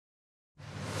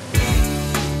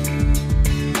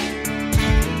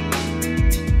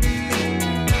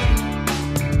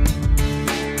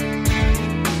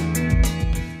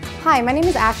Hi, my name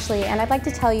is Ashley, and I'd like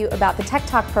to tell you about the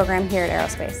TECTalk program here at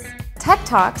Aerospace. Tech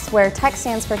Talks, where TEC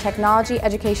stands for Technology,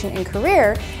 Education, and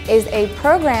Career, is a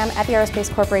program at the Aerospace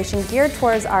Corporation geared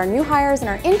towards our new hires and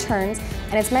our interns,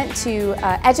 and it's meant to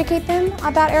educate them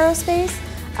about aerospace,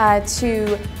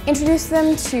 to introduce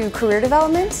them to career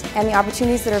development and the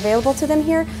opportunities that are available to them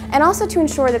here, and also to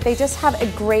ensure that they just have a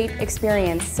great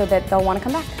experience so that they'll want to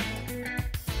come back.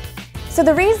 So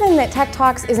the reason that Tech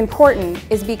Talks is important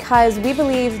is because we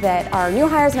believe that our new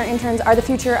hires and our interns are the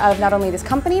future of not only this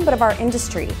company, but of our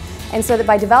industry. And so that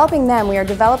by developing them, we are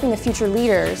developing the future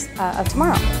leaders of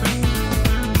tomorrow.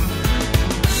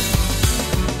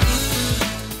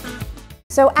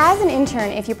 So as an intern,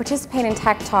 if you participate in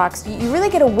Tech Talks, you really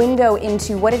get a window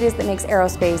into what it is that makes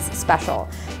aerospace special.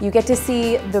 You get to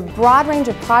see the broad range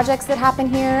of projects that happen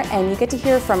here, and you get to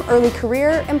hear from early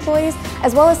career employees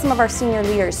as well as some of our senior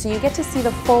leaders. So you get to see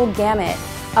the full gamut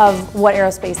of what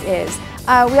aerospace is.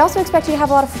 We also expect you to have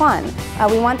a lot of fun.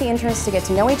 We want the interns to get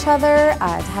to know each other,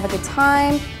 to have a good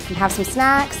time, and have some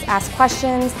snacks, ask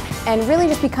questions, and really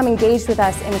just become engaged with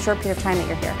us in the short period of time that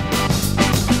you're here.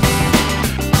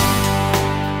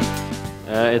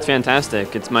 It's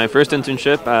fantastic. It's my first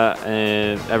internship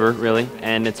ever, really,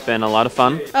 and it's been a lot of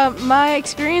fun. My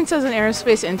experience as an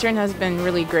aerospace intern has been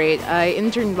really great. I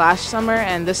interned last summer,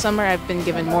 and this summer I've been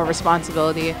given more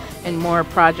responsibility and more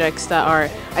projects that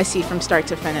I see from start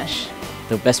to finish.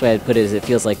 The best way I'd put it is it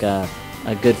feels like a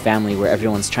good family where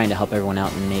everyone's trying to help everyone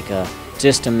out and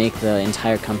just to make the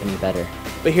entire company better.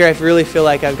 But here I really feel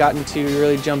like I've gotten to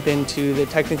really jump into the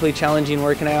technically challenging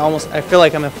work, and I feel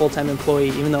like I'm a full-time employee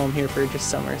even though I'm here for just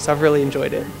summer, so I've really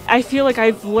enjoyed it. I feel like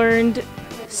I've learned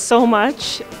so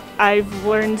much. I've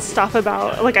learned stuff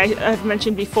about, like I've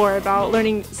mentioned before, about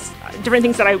learning different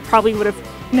things that I probably would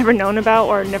have never known about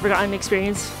or never gotten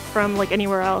experience from like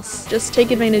anywhere else. Just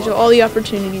take advantage of all the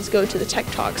opportunities, go to the Tech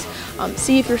Talks,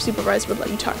 see if your supervisor would let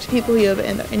you talk to people you have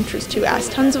an interest to,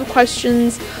 ask tons of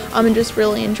questions, and just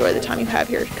really enjoy the time you have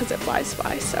here because it flies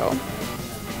by. So.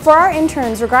 For our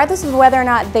interns, regardless of whether or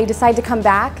not they decide to come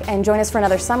back and join us for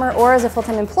another summer or as a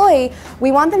full-time employee,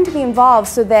 we want them to be involved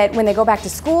so that when they go back to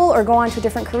school or go on to a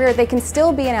different career, they can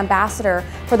still be an ambassador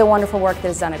for the wonderful work that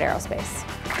is done at Aerospace.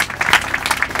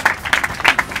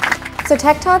 So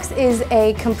Tech Talks is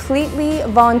a completely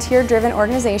volunteer-driven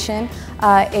organization.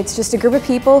 It's just a group of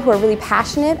people who are really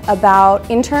passionate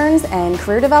about interns and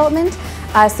career development.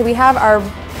 So we have our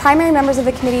primary members of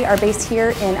the committee are based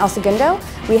here in El Segundo.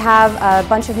 We have a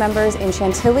bunch of members in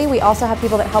Chantilly. We also have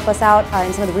people that help us out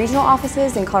in some of the regional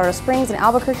offices in Colorado Springs and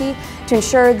Albuquerque to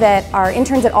ensure that our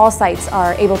interns at all sites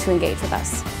are able to engage with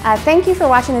us. Thank you for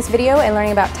watching this video and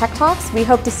learning about Tech Talks. We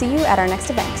hope to see you at our next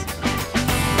event.